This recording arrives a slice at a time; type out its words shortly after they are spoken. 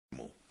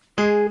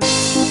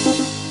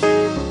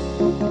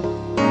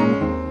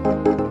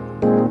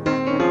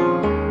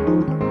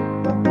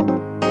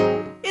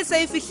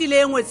e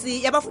fihlile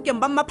ngwetsi ya bafokeng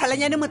ba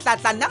mmaphalanyane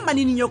motlatla nna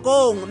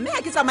manininyokong mme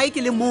ha ke tsamaye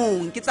ke le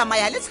mong ke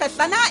tsamaya le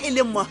tshehlana e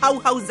le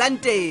mohauhau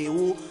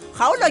zanteo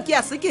kgaolo ke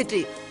ya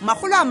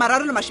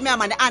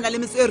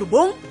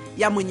 349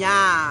 ya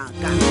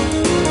Monyaka.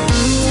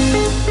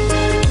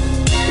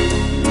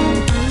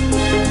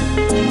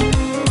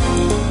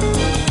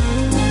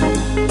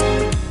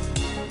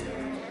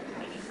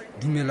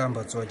 Dumelang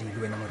batswadi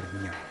le wena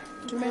Moradinyana.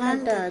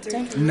 Dumelang ntate.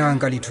 Nna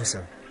nka le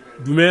thusa.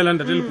 Dumela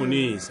ntate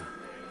Leponisa.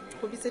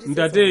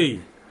 Ntate,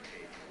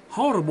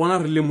 ha o re bona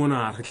re le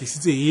mona re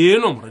tlisitse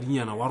eno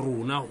Moradinyana wa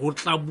rona go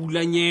tla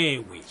bula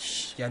nyewe.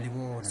 Ke a le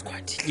bona.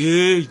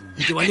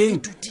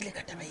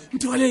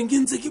 Ntebeleng ke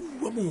ntse ke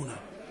bua mona.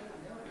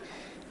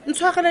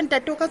 Ntshwarele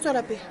ntate o ka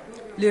tswela pele.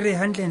 Le re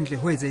hantle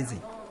ho etsetse.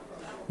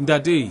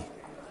 Ntate,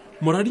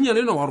 Moradinyana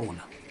eno wa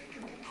rona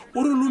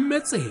o re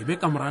lumetsebe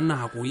ka mora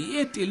nako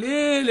e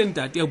telele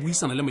ntate a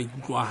buisana le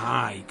maikutlo a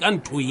hae ka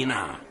ntho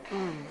ena.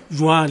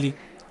 Jwale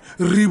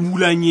re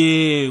bula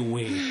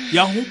nyewe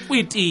ya ho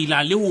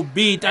kwetela le ho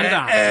beta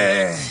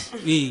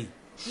ntate.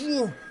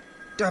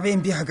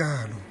 Tabeng bi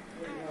hakalo.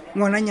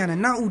 Ngwananyana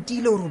na o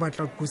tile o re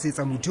batla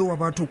kusetsa motho wa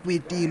batho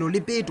kwetelo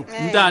le peto.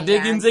 Ntate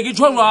ke ntse ke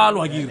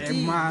tshwalo ha ke re.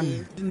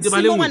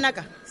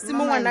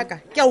 Simo ngwanaka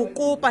ke a o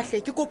kopa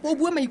hle ke kopa o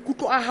bue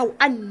maikutlo a hao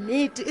a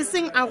nnete e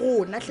seng a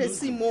rona hle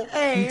Simo.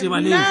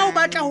 Na o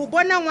batla ho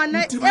bona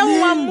ngwana e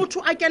wa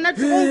motho a kena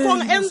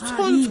tlonkong e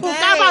ntshontsho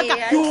ka baka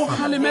Yo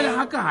khalemele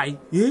ha kae?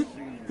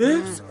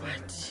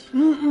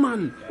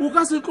 Man, o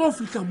ka se tlo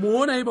fihla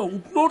mona eba o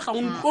tlo tla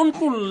o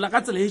ntlontlolla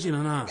ka tsela e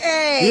jena na.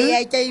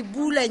 Ya ke a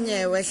bula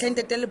nyewe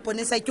hlentete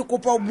Leponisa ke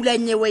kopa o bula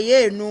nyewe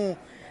yeno.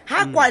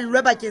 Ha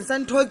kwallwe bakeng sa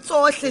ntho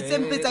tsohle tse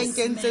mpetsang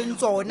kentseng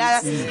tsona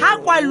ha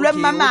kwallwe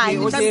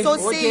mamane tsa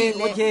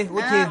tsosele. Okay.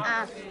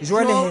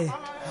 Jwale he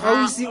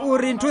ausi o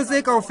re ntho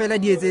tse kaofela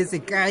di etsetse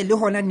kae le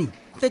hona ne.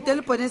 Tete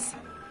Leponisa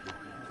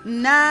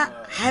nna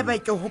ha ba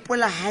ke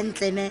hopola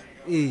hantle ne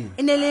e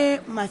ne le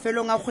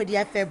mafelong a kgwedi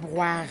ya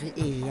February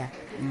eya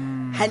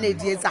ha ne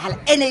di etsahala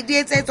ene di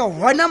etsetsa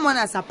hona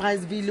mona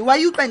Surpriseville wa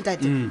utlwa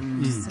ntate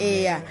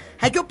eya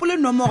ha ke hopole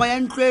nomoro ya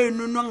ntlo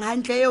eno nong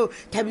hantle eo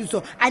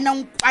Thabiso a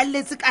nang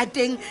kwalletse ka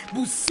teng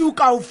bosiu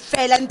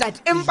kaofela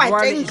ntate empa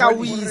teng ka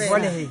wise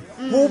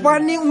ho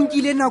bane o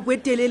nkile nako e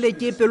telele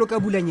ke pelo ka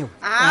bula nyewe.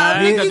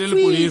 Ntate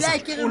Leponisa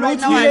o no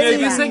tsile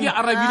ke se ke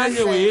arabile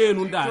nyewe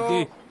eno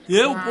ntate.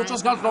 Ye o potso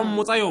ska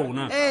tlhomo tsa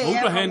yona o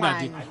utlwa he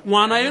ntate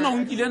ngwana ena o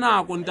nkile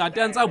nako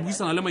ntate a ntse a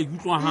buisana le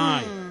maikutlo a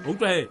hae o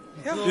utlwa he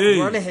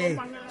jwale he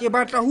ke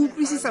batla ho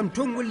utlwisisa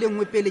ntho ngwe le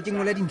ngwe pele ke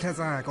ngola dintlha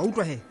tsa ka o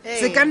utlwa he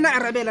se ka nna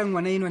arabela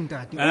ngwana eno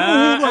ntate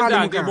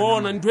ntate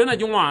bona ntho ena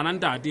ke ngwana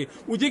ntate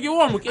o ke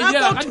wa mo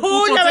kejela ka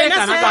dipotso tse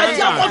kana ka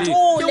ntate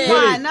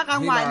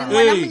ngwana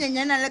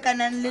monyenyana le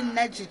kanang le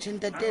nna tshithe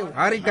ntate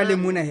ha re ka le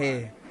mona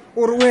he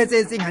o re o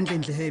etsetseng hantle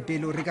ntle he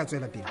pele o re ka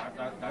tswela pele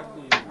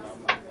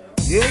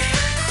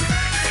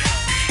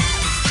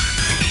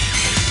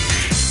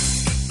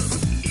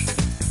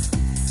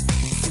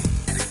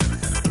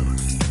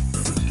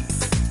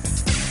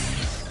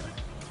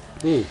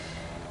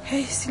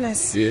Hey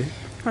Silas.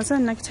 Wa sa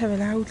nna ke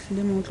thabela ha o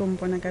tlile mo tlo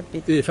mpona ka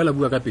pele. Fela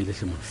bua ka pele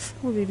hle mo.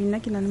 O bebi nna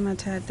ke na le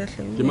mathata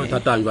hle. Ke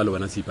mathata a jwale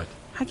wena Sipati.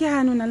 Ha ke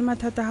hano na le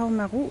mathata ha o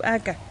maru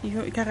aka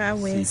yo e ka ra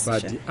west.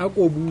 Sipati a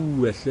ko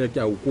bue hle ke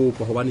a o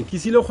kopa hobane ke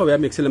sile kgwebo ya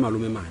Maxele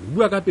malome mane.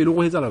 Bua ka pele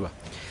go hetsa la ba.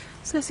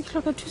 Silas ke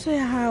hloka thuso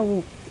ya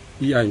hao.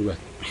 Ya jwale.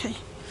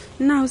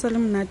 Nna o sa le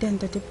monate a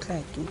ntate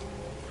Potlaki.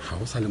 Ha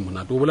o sa le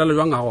monate o bolela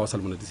jwang ha o sa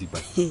le monate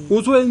Sipati.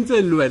 O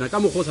tsoentse le wena ka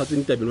moggo sa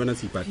tseng tabeng wena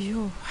Sipati.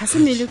 Yo ha se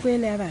mele ko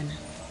ele ya bana.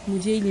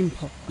 Mojei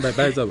limpo. Ba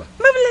etsa ba.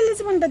 Ba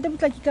boleletse bo ntate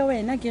Potlaki ka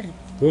wena ke re.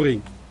 Ho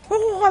reng? Ho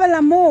go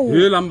gobela mo.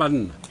 He la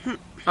mbanna.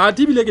 A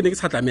tibile ke ne ke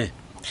tshatlame.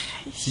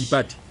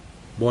 Sipati.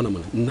 Bona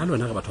mona nna le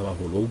wena re batho ba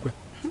holo o ukwa.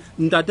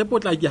 Ntate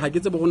Potlaki ha ke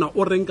tsebe gona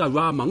o renka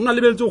jwa mang. Nna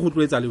lebeletse go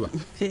tloetsa le wa.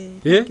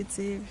 Ke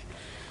tsebe.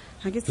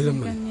 Ha ke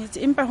tsebe ka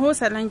nnete. Empa ho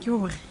sa lang ke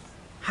hore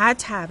ha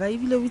thaba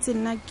ebile o itse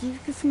nna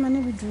ke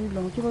fumane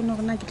bodulo ke bona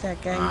hore na ke tla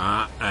kae.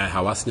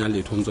 Ha wa senya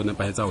letho ntsone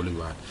pa etsa o le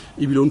jwa.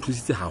 Ebile o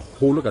nthusitse ha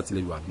holo ka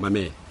tsile jwa.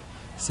 Mamela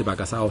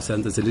sebaka sa o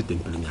sentse se le teng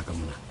peleng ya ka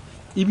mona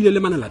ebile le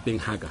mana lapeng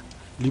haka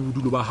le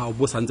bodulo ba hao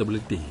bo santse bo le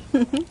teng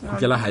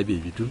kutlela ha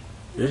baby tu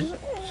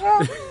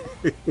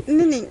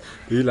nene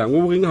ila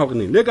ngo boring ha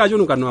gore le ka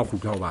jono ka nna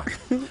khutla ho ba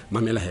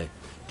mamela he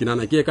ke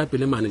nana ke ka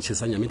pele mane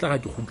tshesanya metla ga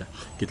ke khutla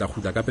ke tla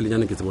khutla ka pele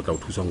nyane ke tsebo tla o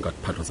thusa nka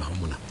phatlo tsa go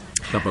mona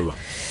tapa ba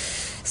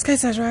ska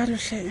tsa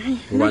jwalo hle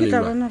nna ke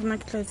tla bona rena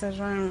ke tla etsa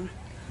jwang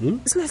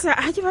Selasa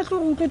ha ke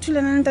batla go utlwa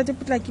thulana ntate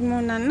Potlaki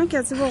mona nna ke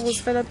a tseba go se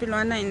fela pelo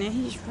ana ene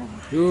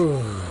yo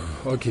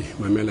okay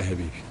mamela he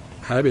baby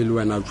ha be le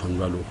wena tshwana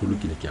jwalo go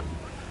lokile ke a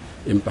bua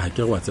empa ha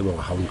ke go tseba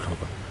go ha o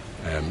ntlhoka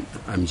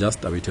I'm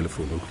just away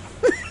telephone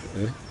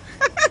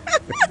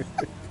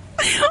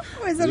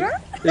Wezara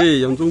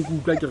ya ntse go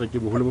utlwa ke re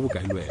ke boholo bo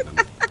bokae le wena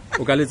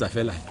o ka letsa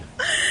fela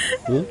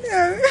ke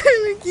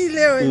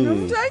lokile wena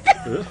mtaka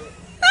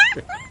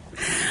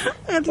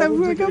atla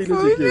bua ka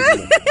phone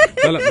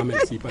Fala mama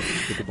sipa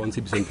ke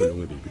bonse biseng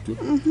tholongwe baby tu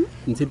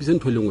ntse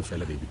biseng tholongwe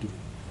fela baby tu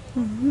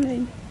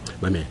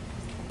mama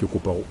ke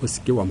kopa o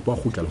se ke wa mpa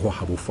go tla le go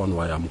habofano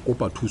wa ya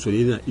mokopa thuso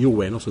ena e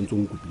wena o sentse o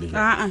nkopile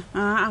wa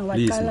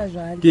qala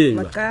jwale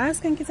wa ka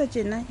se ke tsa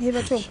tjena he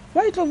batho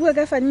wa itlo bua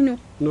ka fanino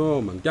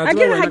no man ke a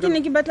ke ha ke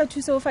ne ke batla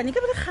thuso o fane ke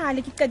be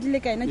khale ke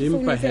qadile ka ena ke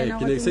founa tsena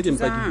ke ne se ke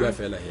mpa ke bua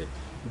fela he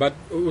but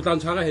o tla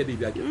ntshwara he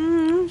baby ke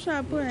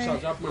shapo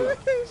shut mala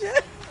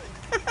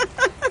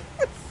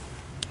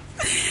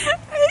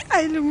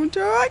ai le motho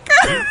wa ka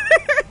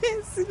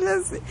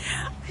seriously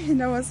I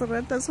know what's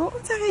rata so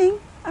tsareng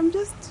I'm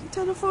just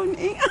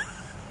telephoning.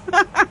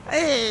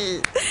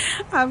 Hey,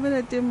 I'm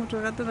gonna tell you to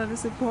rata na le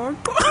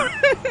sepoko.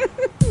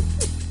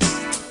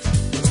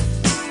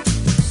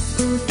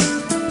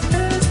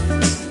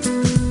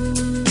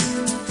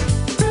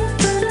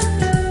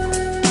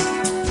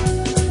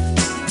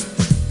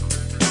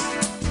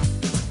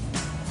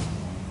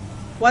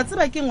 wa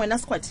tseba ke ngwena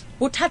squad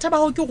bothata ba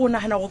go ke go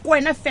nagana go ko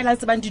wena fela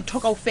tsebang dintho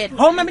ka o fela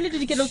ha o mamele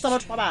dikelo tsa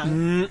batho ba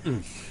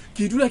bang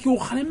ke dula ke o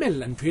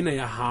kgalemella ntho ena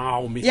ya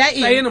hao me ya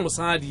ena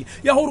mosadi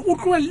ya hore o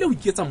tloelle o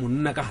iketsa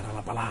monna ka hara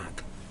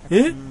lapalaka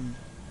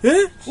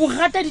o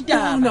rata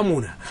ditaba na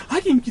mona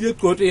ha ke nkile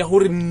qoto ya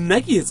hore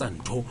nna ke etsa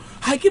ntho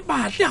ha ke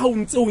batle ha o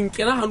ntse o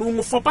nkena hanong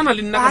o fapana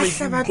le nna ka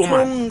maikutlo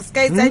man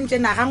ska etsa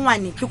ntjena ga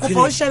ngwane ke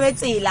kopa o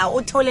shebetsela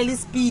o thole le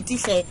speed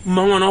hle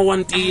mangwana wa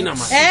ntena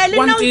man le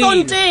nna o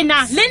ntena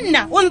le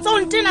nna o ntse o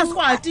ntena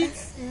squati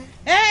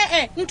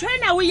ntho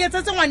ena o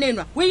etsetse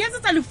ngwanenwa o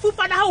etsetsa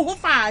lefufa la hao ho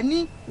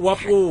fane wa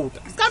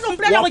pota ska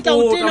tlomplela go ke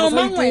o tena o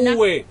mangwena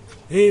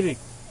hele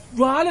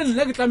jwale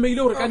nna ke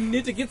tlameile hore ka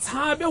nnete ke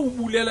tshabe ho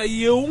bulela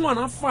yeo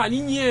ngwana fane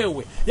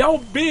nyewe ya ho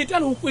beta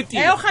le ho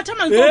kwetela o kgatha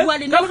mantso bua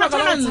le nna o kgatha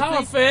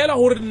mantso fela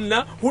hore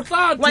nna ho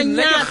tla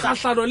nna ke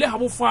kgahlano le ha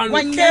bofano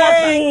wa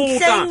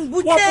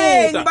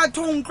pota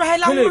bathong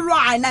tlohela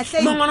molwana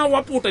hle mangwana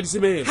wa pota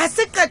disemela ha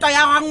se qeto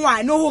ya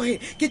ngwane hore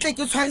ke tle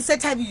ke tshwarise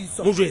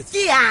Thabiso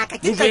ke yaka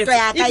ke qeto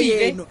ya ka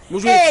yeno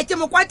ke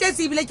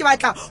mokwatetse bile ke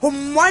batla ho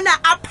mmona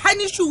a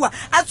punishwa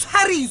a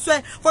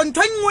tshwariswe for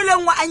ntho nngwe le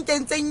nngwe a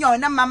nkentseng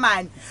yona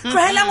mamane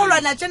tlohela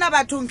ngolwana tjena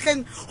bathong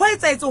hleng ho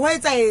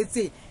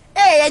etsaetse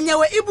ya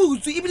nyewe e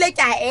butswe ibile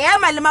ke a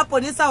ema le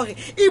maponisa hore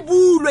e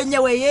bulwe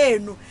nyewe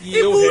yeno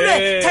e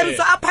bulwe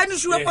Thabiso a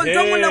punishwe for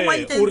ntho nngwe le nngwe a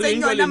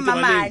nkentseng yona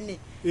mamane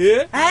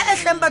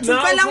hleng bathong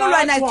tlohela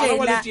ngolwana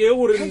tjena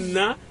hore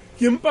nna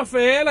ke mpa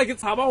fela ke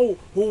tshaba ho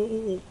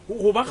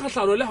ba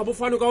kgahlano le ha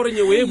bofano ka hore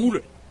nyewe e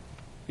bulwe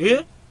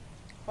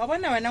wa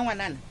bona wena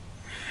ngwanana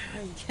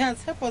ke a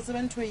tshepo se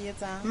bantho e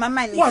etsa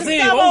mamane wa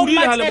tseba o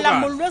rile ha le la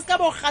mollo ska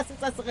bo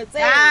khasetsa seretse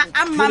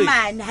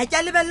mamane ha ke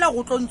a lebella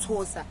go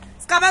tlontshosa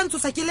ska ba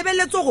ntshosa ke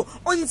lebelletse go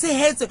o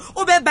ntshehetse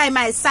o be by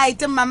my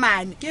side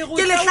mamane ke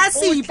le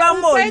hlasipa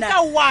mona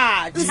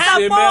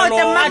support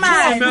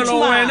mamane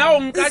wena o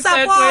nka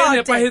tshetse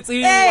ne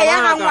pahetseng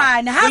ya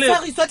ngwana ha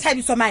tshwariso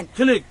Thabiso mane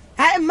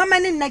ha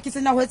mamane nna ke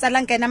sena ho etsa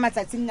lang ka ena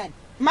matsatsing ngane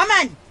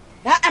mamane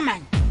ha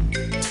amane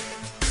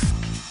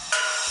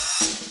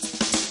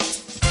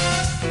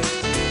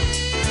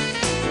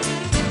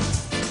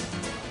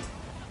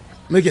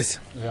Megesi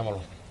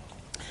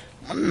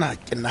monna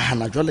ke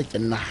nahana jwale ke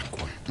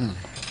nako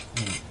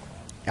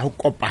ya ho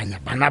kopanya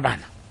bana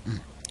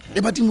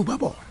le badimo ba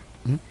bona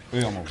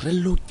re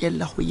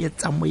lokela ho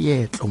etsa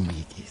moetlo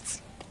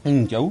Megesi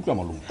ke a utlwa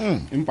malome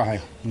empa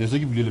hae ne se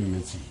ke bile le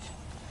mmetsi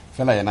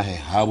fela yena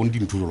ha bone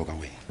dintho jolo ka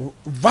wena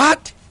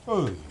what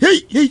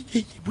hey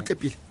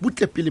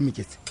butle pele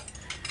Megesi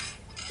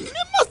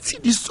ne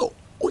matshidiso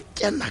o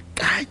kena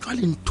ka jwa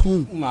le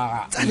nthong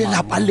tsa le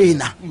lapa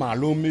lena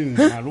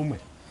malome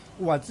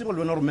wa tseba le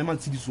wena re mema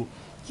tshidiso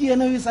ke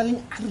yena yo sa leng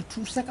a re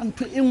thusa ka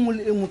ntho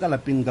engwe le engwe ka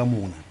lapeng ka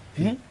mona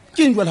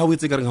ke njwa la ho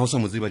etse ka reng ha o sa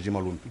motseba je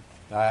malompi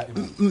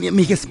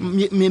Megesi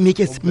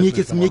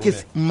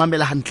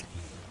mmamela hantle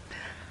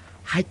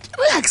ha ke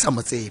re ya ke sa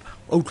motseba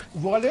o utlwa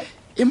vole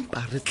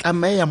empa re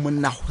tlameya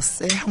monna ho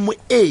seha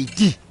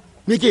moedi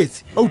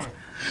Megesi o utlwa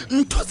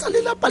ntho tsa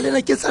le lapa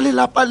lena ke tsa le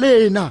lapa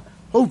lena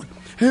o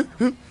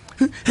utlwa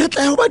re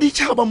tla ho ba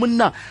ditšhaba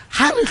monna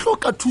ha re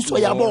hloka thuso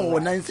ya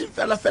bona se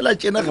fela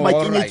tjena re ba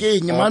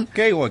kenyekeng man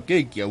ke a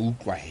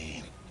utlwa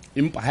he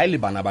empa ha ile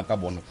bana ba ka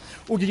bona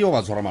o ke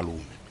ba tshwara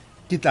malome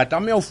ke tla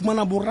tlameya ho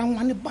fumana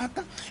borangwane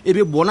baka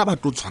ebe bona ba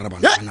tlo tshwara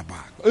bana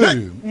ba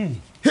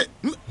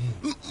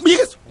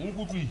Megesi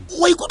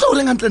wa ikutla o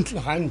le ngantle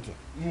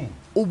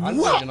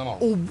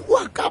o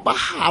bua ka ba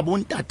habo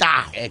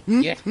ntatago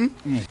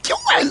ke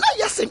wena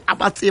ya seng a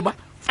ba tseba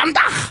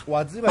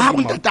wa tseba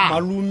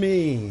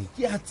malume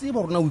ke a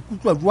tseba rona o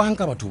ikutlwa jwang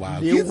ka batho ba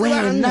le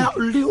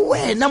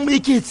wena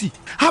Megesi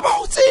ha ba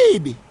o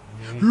tsebe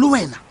le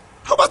wena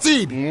ha ba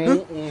tsebe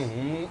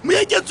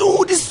Megesi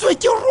o diswe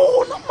ke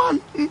rona man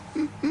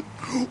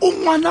o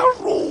ngwana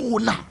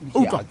rona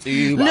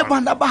le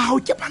bana ba hao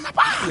ke bana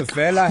ba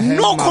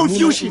no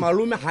confusion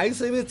malume ha e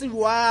sebetse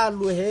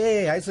jwalo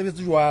ha e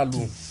sebetse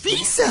jwalo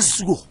fisa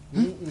go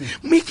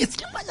Megesi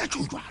ke manya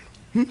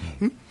jwalo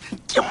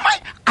ke mai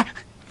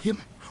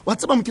wa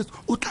tseba Megesi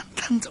o tla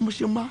tlantsa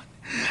moshemane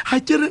ha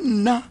ke re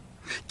nna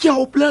ke a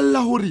o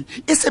bolella hore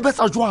e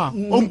sebetsa jwang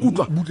o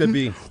nkutlwa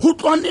butlebeng ho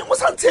tlwaneng o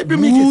sa tshepe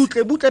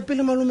Megesi butle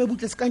pele malume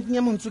butle se ka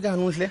ntnya montswe ka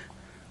hanong hle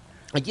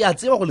ke a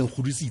tseba go leng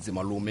godisitse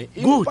malome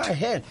empa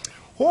he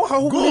ho ga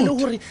go bolele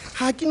gore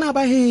ga ke na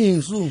ba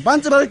heso ba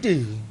ntse ba le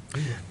teng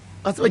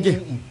a tseba ke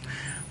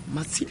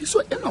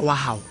matshidiso ena wa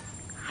hao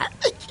ha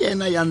ke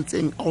ena ya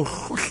ntseng a o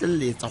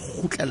hlohleletsa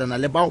go gutlalana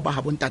le bao ba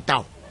ha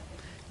bontatao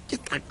ke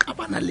tla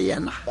qabana le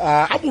yena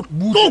a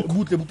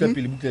butle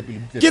pele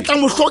ke tla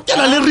mo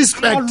hlokela le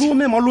respect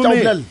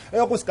malome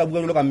go se ka bua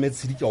jalo ka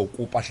metshedi ke a o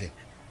kopa hle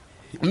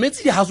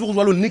metsi di ha se go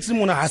jwalo nix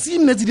mona ha se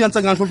metsi di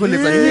ntse ka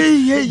hlohleletsa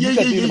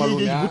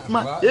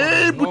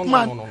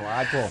Bootman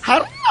ha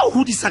re a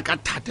hodisa ka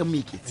thata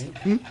moeketsi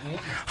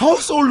ha o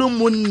se o le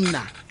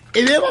monna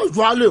e be ba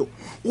jwalo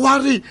wa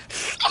re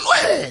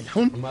hlanohela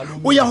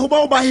o ya ho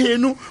bao ba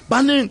heno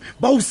ba neng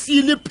ba o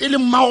siile pele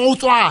mmao o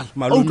tswala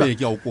malome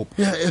ke a o kopa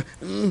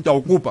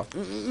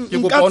ke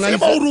kopa ona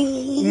ba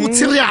o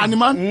tsiriane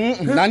man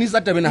nani sa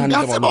tabena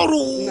hantle ba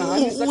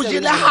o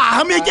jele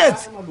ha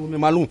moeketsi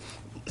malome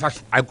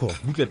ai ko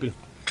butle pele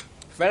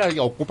fela ke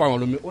a o kopa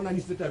malome ona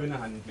ni se tabena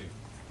hantle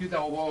ke tla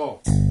o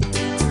bo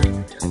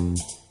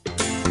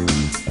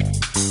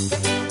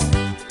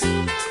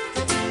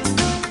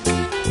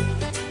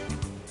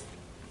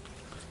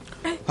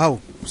hao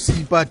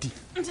Seipati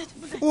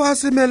o a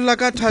semella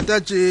ka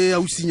thata tje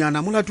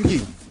ausinyana molato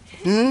ke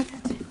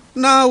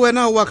na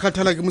wena o a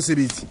khathala ke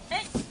mosebetsi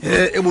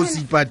e bo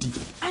Seipati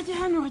a ke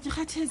hano ke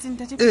kgathetse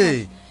ntate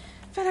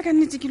fela ka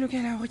nnete ke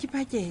lokela go ke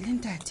pakele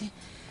ntate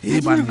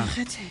banna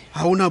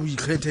ha ona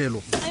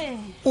boikgethelo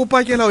o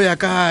pakela o ya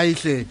kae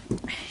hle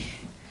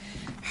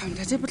ha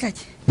ntate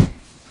Potlaki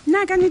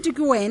na ka nnete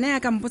ke wena ya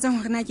ka mpotsang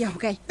gore na ke ya go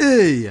kae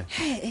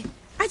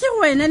a ke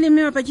wena le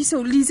mme Mapakise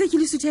o litse ke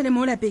le suthele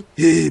mo lapeng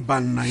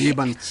banna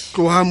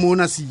tloha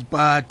mona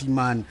Seipati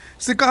man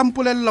se ka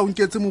mpolella o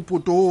nketse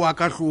mopoto wa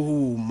ka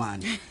hlohong man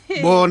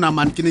bona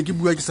man ke ne ke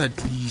bua ke sa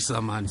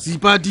tlisa man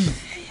Seipati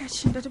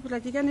ntate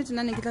Potlaki ka nnete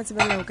nna ne ke tla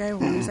tsebella o kae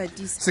go sa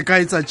tisa se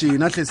ka etsa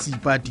tjena hle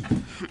Seipati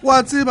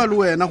wa tseba le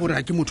wena gore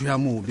ha ke motho ya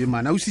mobe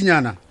man a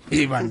usinyana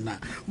banna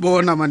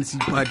bona man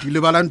Seipati le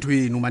bala ntho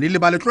eno man le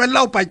bale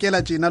tloella o pakela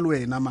tjena le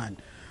wena man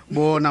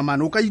bona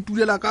man o ka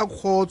itulela ka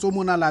khotso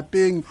mona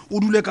lapeng o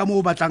dule ka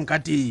mo o batlang ka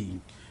teng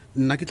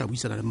nna ke tla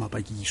buisana le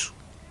Mapakiso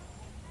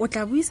o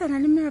tla buisana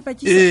le mme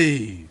Mapakiso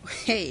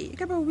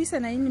ka ba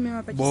buisana eng le mme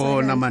Mapakiso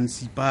bona man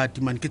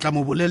Seipati man ke tla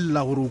mo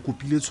bolella gore o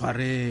kopile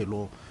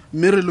tshwarelo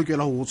mme re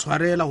lokela go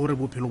tshwarela gore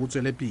bophelo go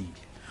tswele pele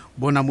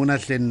bona mona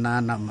hle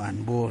nnana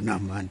man bona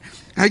man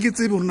ha ke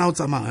tsebe gore na o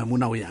tsamaya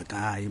mona o ya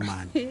kae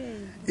man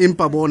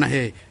empa bona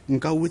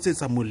nka o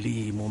etsetsa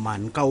molemo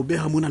man ka o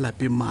beha mona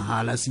lapeng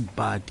mahala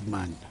Seipati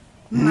man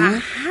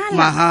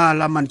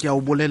mahala man ke a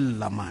o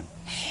bolella man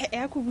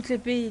ya go butle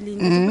pele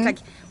ntate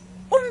Potlaki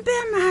o mpe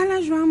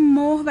mahala jwang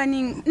mo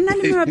baneng nna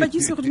le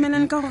Mapakiso go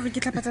dumelana ka gore ke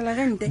tla patala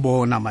rente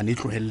bona man e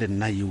tlohelle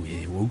nna eo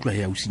wa utlwa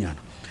ya usinyana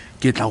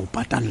ke tla o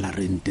patalla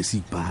rente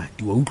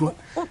Seipati wa utlwa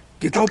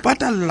ke tla o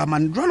patalla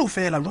man jwalo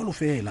fela o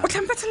tla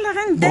mpatalla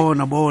rente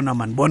bona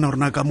man bona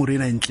rona ka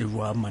morena entle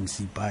jwa man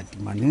Seipati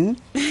man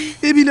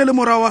ebile le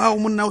mora wa hao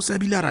monna o sa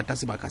bile a rata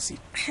sebaka se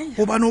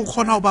gobane o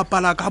kgona go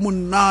bapala ka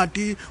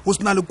monnate o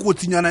sena le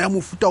kotsinyana ya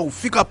mofuta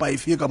ofe kapa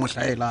efe ka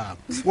mohlaelang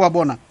wa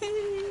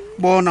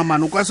bona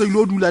man o ka se ile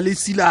o dula le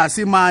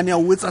Silase mane a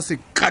o etsa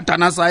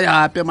sekatana sa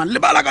yape man le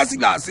bala ka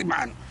Silase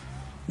man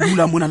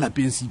dula mona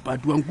lapeng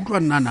Seipati wa nkutlwa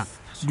nnana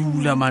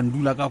dula man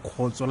dula ka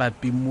khotso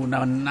lapeng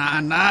mona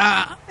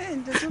nana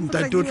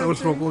ntate o tla o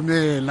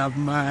hlokomela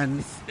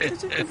man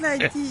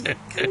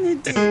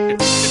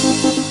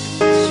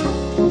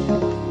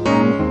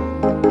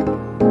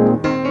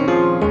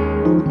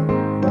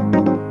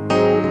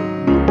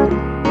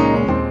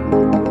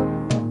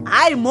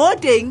ai mo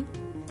teng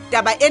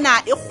taba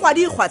ena e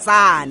kgwadi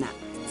kgwatsana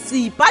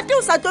Seipati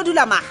o sa tlo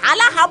dula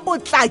mahala ha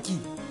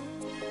Potlaki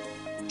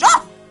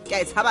ke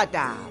a e tshaba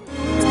taba